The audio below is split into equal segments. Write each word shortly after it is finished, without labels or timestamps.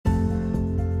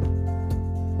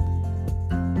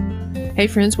Hey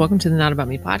friends, welcome to the Not About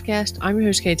Me podcast. I'm your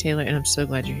host, Kay Taylor, and I'm so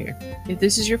glad you're here. If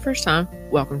this is your first time,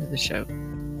 welcome to the show.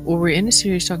 Well, we're in a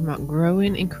series talking about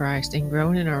growing in Christ and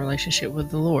growing in our relationship with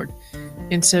the Lord.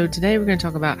 And so today we're going to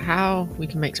talk about how we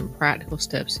can make some practical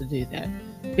steps to do that.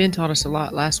 Ben taught us a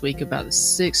lot last week about the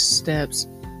 6 steps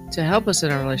to help us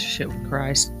in our relationship with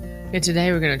Christ. And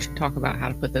today we're going to talk about how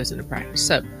to put those into practice.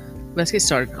 So let's get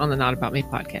started on the Not About Me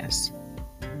podcast.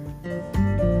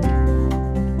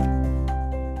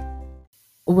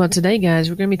 Well, today, guys,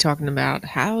 we're going to be talking about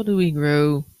how do we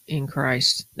grow in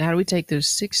Christ? How do we take those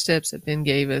 6 steps that Ben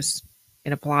gave us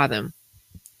and apply them?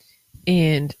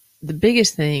 And the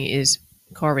biggest thing is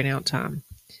carving out time,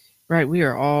 right? We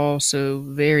are all so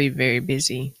very, very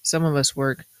busy. Some of us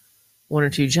work 1 or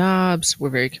 2 jobs. We're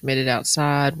very committed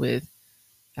outside with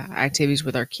activities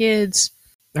with our kids,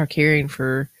 are caring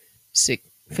for sick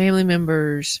family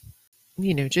members,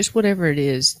 just whatever it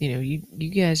is. You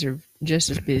guys are just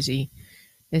as busy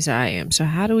as I am. So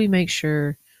how do we make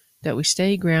sure that we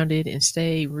stay grounded and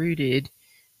stay rooted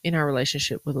in our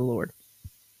relationship with the Lord?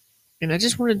 And I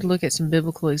just wanted to look at some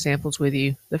biblical examples with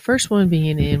you. The first one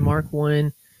being in Mark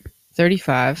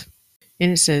 1:35,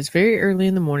 and it says, "Very early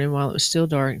in the morning, while it was still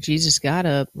dark, Jesus got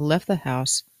up, left the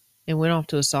house, and went off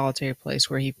to a solitary place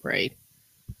where he prayed."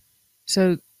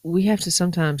 So we have to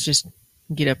sometimes just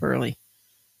get up early.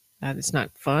 It's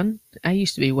not fun. I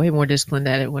used to be way more disciplined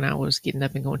at it when I was getting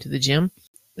up and going to the gym.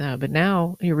 But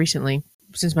now, here recently,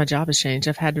 since my job has changed,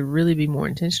 I've had to really be more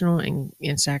intentional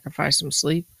and sacrifice some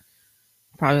sleep,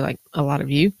 probably like a lot of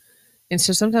you. And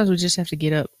so sometimes we just have to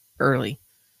get up early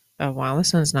while the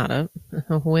sun's not up,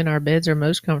 when our beds are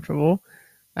most comfortable,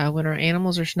 when our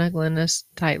animals are snuggling us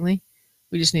tightly.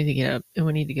 We just need to get up and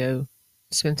we need to go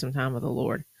spend some time with the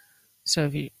Lord. So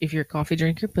if you're a coffee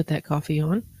drinker, put that coffee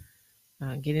on.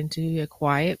 Get into a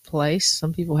quiet place.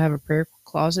 Some people have a prayer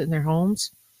closet in their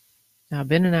homes.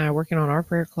 Ben and I are working on our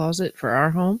prayer closet for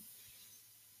our home,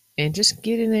 and just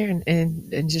get in there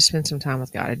and just spend some time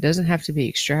with God. It doesn't have to be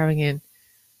extravagant.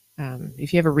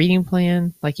 If you have a reading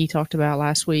plan, like he talked about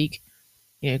last week,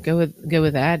 go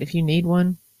with that. If you need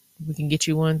one, we can get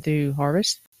you one through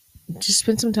Harvest. Just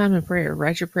spend some time in prayer.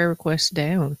 Write your prayer requests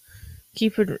down.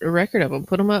 Keep a record of them.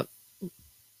 Put them up.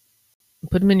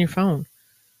 Put them in your phone.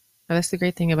 Now, that's the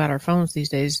great thing about our phones these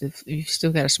days. If you've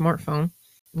still got a smartphone,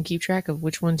 and keep track of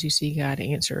which ones you see God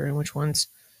answer and which ones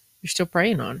you're still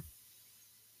praying on.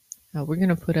 We're going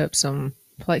to put up some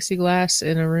plexiglass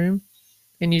in a room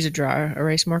and use a dry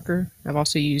erase marker. I've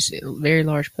also used very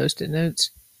large Post-it notes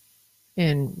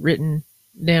and written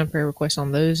down prayer requests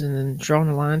on those and then drawn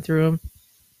a line through them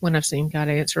when I've seen God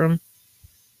answer them.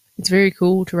 It's very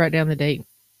cool to write down the date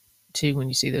too when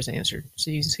you see those answered, so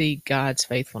you can see God's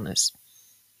faithfulness.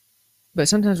 But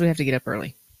sometimes we have to get up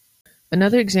early.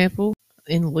 Another example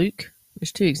in Luke,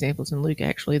 there's 2 examples in Luke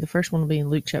actually. The first one will be in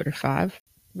Luke chapter 5,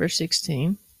 verse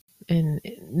 16. And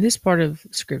in this part of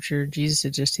scripture, Jesus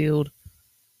had just healed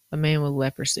a man with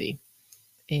leprosy.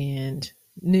 And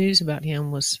news about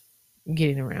him was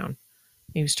getting around.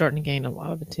 He was starting to gain a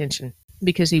lot of attention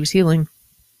because he was healing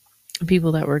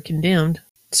people that were condemned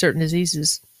to certain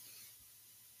diseases.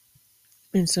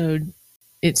 And so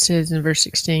it says in verse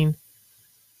 16,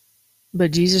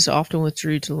 "But Jesus often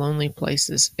withdrew to lonely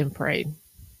places and prayed."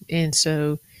 And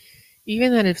so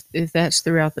even that if that's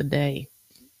throughout the day,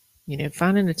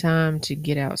 finding a time to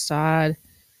get outside,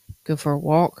 go for a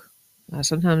walk.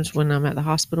 Sometimes when I'm at the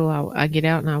hospital, I get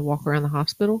out and I walk around the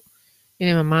hospital. And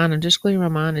in my mind, I'm just clearing my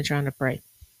mind and trying to pray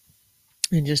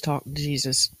and just talk to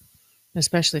Jesus,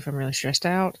 especially if I'm really stressed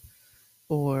out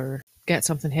or got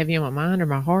something heavy on my mind or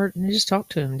my heart, and just talk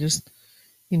to him. Just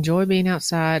enjoy being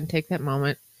outside and take that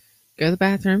moment. Go to the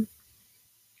bathroom,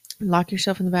 lock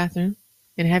yourself in the bathroom,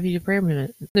 and have your prayer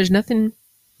minute. There's nothing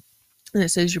that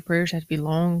says your prayers have to be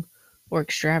long or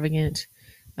extravagant,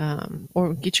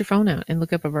 or get your phone out and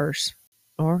look up a verse.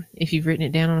 Or if you've written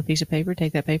it down on a piece of paper,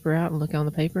 take that paper out and look on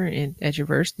the paper and at your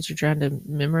verse that you're trying to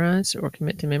memorize or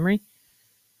commit to memory,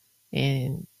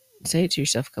 and say it to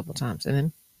yourself a couple times, and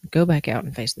then go back out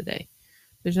and face the day.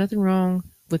 There's nothing wrong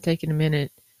with taking a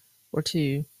minute or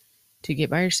 2 to get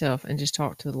by yourself and just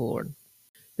talk to the Lord.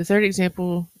 The third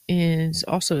example is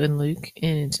also in Luke,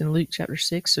 and it's in Luke chapter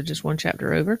 6, so just one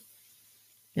chapter over,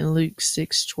 in Luke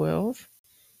 6:12.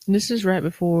 And this is right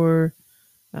before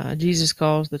Jesus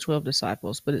calls the 12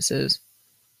 disciples, but it says,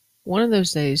 "One of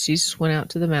those days Jesus went out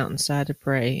to the mountainside to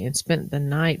pray and spent the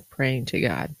night praying to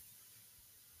God."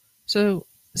 So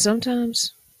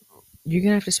sometimes you're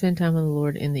going to have to spend time with the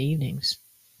Lord in the evenings.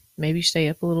 Maybe you stay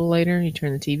up a little later and you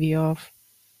turn the TV off,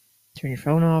 turn your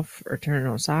phone off, or turn it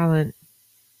on silent.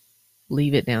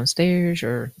 Leave it downstairs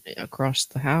or across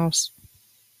the house.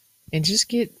 and just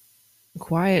get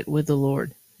quiet with the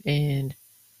Lord and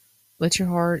let your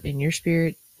heart and your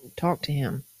spirit talk to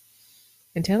Him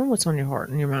and tell Him what's on your heart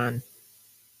and your mind.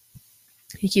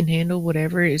 He can handle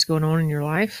whatever is going on in your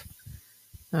life.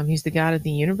 He's the God of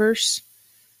the universe.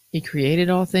 He created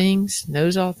all things,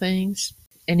 knows all things,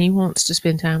 and He wants to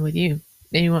spend time with you.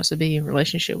 And He wants to be in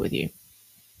relationship with you.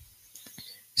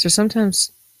 So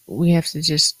sometimes we have to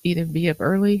just either be up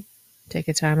early, take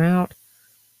a time out,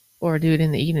 or do it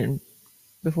in the evening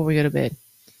before we go to bed.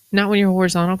 Not when you're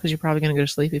horizontal, because you're probably going to go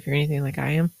to sleep if you're anything like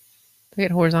I am. If I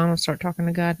get horizontal and start talking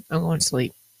to God, I'm going to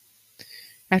sleep.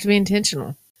 I have to be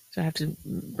intentional. So I have to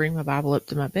bring my Bible up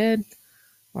to my bed,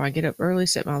 or I get up early,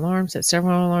 set my alarm, set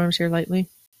several alarms here lately,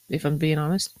 if I'm being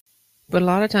honest. But a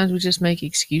lot of times we just make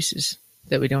excuses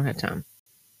that we don't have time.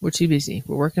 We're too busy.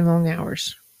 We're working long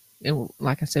hours. And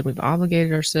like I said, we've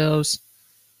obligated ourselves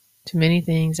to many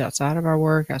things outside of our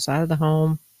work, outside of the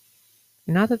home.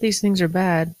 And not that these things are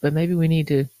bad, but maybe we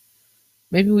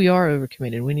are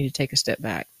overcommitted. We need to take a step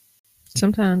back.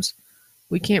 Sometimes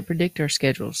we can't predict our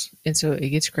schedules, and so it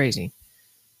gets crazy.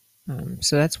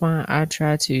 So that's why I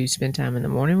try to spend time in the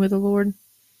morning with the Lord.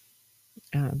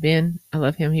 Ben, I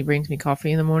love him. He brings me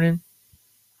coffee in the morning.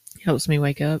 He helps me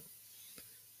wake up.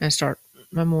 I start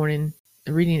my morning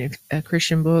reading a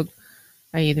Christian book.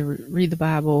 I either read the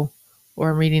Bible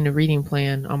or I'm reading a reading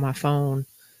plan on my phone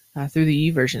through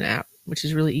the YouVersion app, which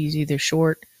is really easy. They're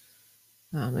short,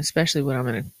 especially when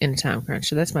I'm in a time crunch.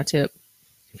 So that's my tip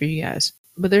for you guys.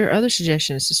 But there are other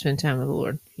suggestions to spend time with the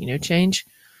Lord. Change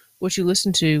what you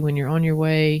listen to when you're on your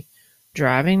way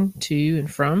driving to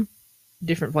and from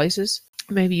different places.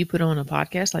 Maybe you put on a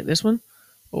podcast like this one,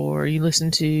 or you listen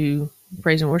to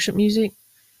praise and worship music.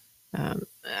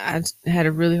 I had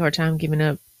a really hard time giving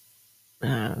up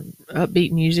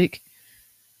upbeat music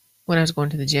when I was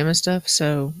going to the gym and stuff,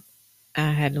 so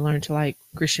I had to learn to like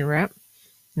Christian rap,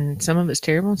 and some of it's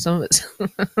terrible, some of it's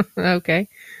okay.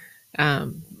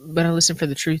 But I listen for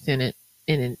the truth in it,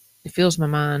 and it fills my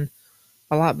mind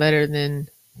a lot better than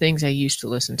things I used to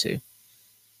listen to.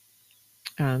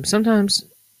 Sometimes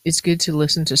it's good to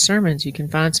listen to sermons. You can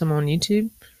find some on YouTube.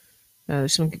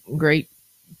 There's some great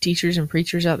teachers and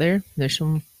preachers out there. There's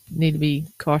some need to be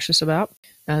cautious about.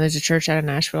 There's a church out of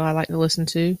Nashville I like to listen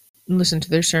to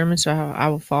their sermons. So I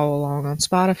will follow along on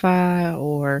Spotify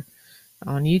or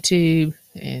on YouTube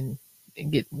and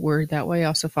get word that way. I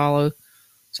also follow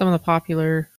some of the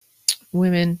popular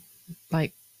women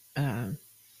like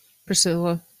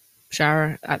Priscilla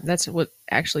Shirer. That's what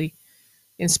actually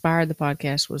inspired the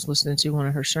podcast, was listening to one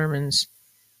of her sermons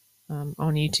on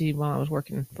YouTube while I was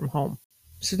working from home.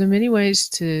 So there are many ways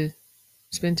to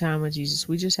spend time with Jesus.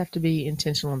 We just have to be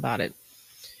intentional about it.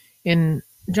 And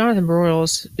Jonathan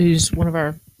Broyles, who's one of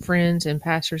our friends and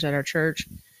pastors at our church,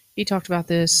 he talked about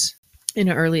this in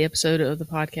an early episode of the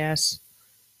podcast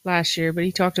last year, but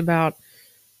he talked about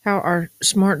how our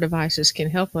smart devices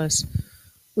can help us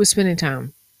with spending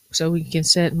time. So we can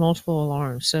set multiple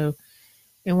alarms. So,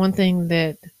 and one thing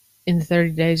that in the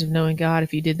 30 days of knowing God,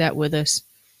 if you did that with us,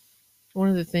 one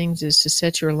of the things is to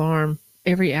set your alarm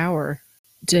every hour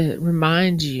to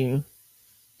remind you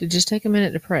to just take a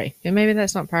minute to pray. And maybe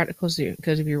that's not practical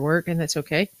because of your work, and that's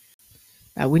okay.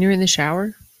 When you're in the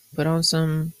shower, put on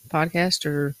some podcast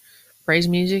or praise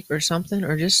music or something,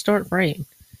 or just start praying.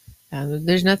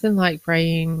 There's nothing like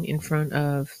praying in front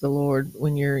of the Lord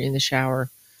when you're in the shower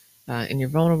and you're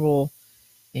vulnerable,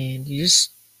 and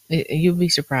you'll be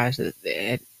surprised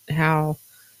at how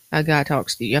God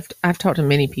talks to you. I've talked to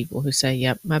many people who say,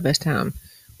 yep, my best time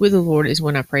with the Lord is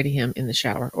when I pray to Him in the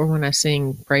shower, or when I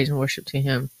sing praise and worship to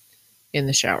Him in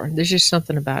the shower. There's just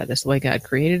something about it. That's the way God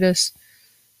created us,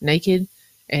 naked,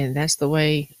 and that's the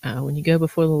way when you go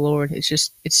before the Lord, it's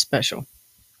special.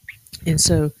 And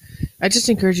so I just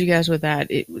encourage you guys with that,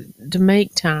 to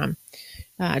make time.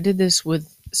 I did this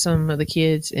with some of the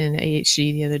kids in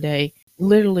AHG the other day.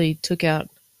 Literally took out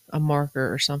a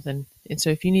marker or something. And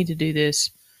so if you need to do this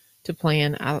to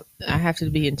plan, I have to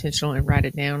be intentional and write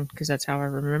it down, because that's how I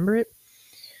remember it.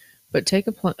 But take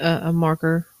a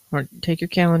marker, or take your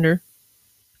calendar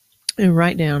and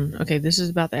write down, okay, this is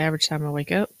about the average time I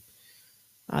wake up.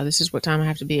 This is what time I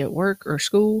have to be at work or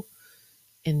school.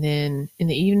 And then in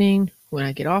the evening, when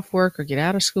I get off work or get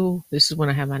out of school, this is when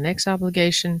I have my next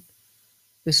obligation.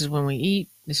 This is when we eat.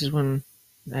 This is when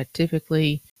I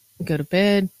typically go to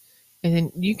bed. And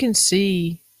then you can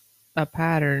see a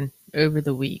pattern over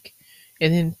the week,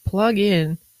 and then plug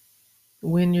in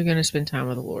when you're going to spend time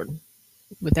with the Lord.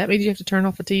 But that means you have to turn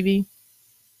off the TV,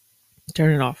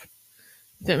 turn it off.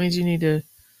 If that means you need to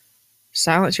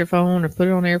silence your phone or put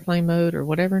it on airplane mode or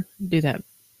whatever, do that.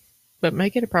 But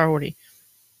make it a priority.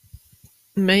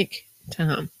 Make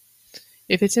time.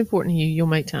 If it's important to you, you'll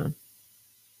make time.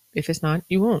 If it's not,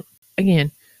 you won't.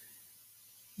 Again,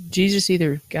 Jesus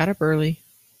either got up early,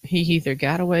 he either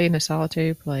got away in a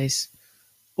solitary place,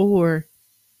 or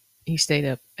he stayed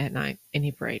up at night and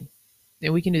he prayed.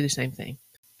 And we can do the same thing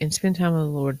and spend time with the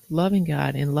Lord, loving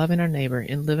God and loving our neighbor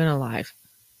and living a life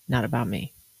not about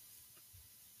me.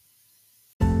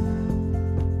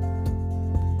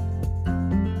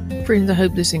 Friends, I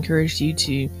hope this encouraged you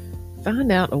to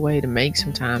find out a way to make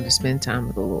some time to spend time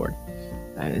with the Lord.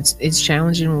 It's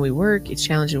challenging when we work. It's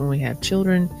challenging when we have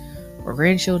children or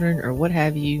grandchildren or what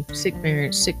have you, sick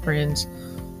parents, sick friends,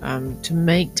 to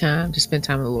make time to spend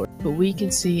time with the Lord. But we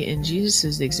can see in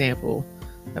Jesus' example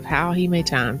of how he made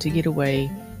time to get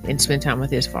away and spend time with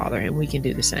his Father, and we can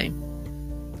do the same.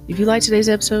 If you like today's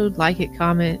episode, like it,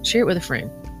 comment, share it with a friend.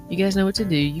 You guys know what to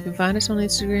do. You can find us on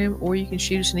Instagram, or you can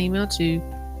shoot us an email to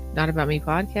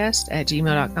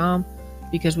notaboutmepodcast@gmail.com,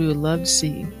 because we would love to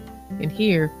see and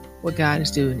hear what God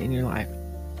is doing in your life.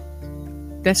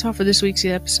 That's all for this week's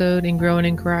episode in Growing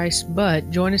in Christ,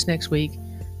 but join us next week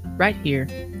right here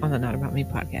on the Not About Me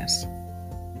podcast.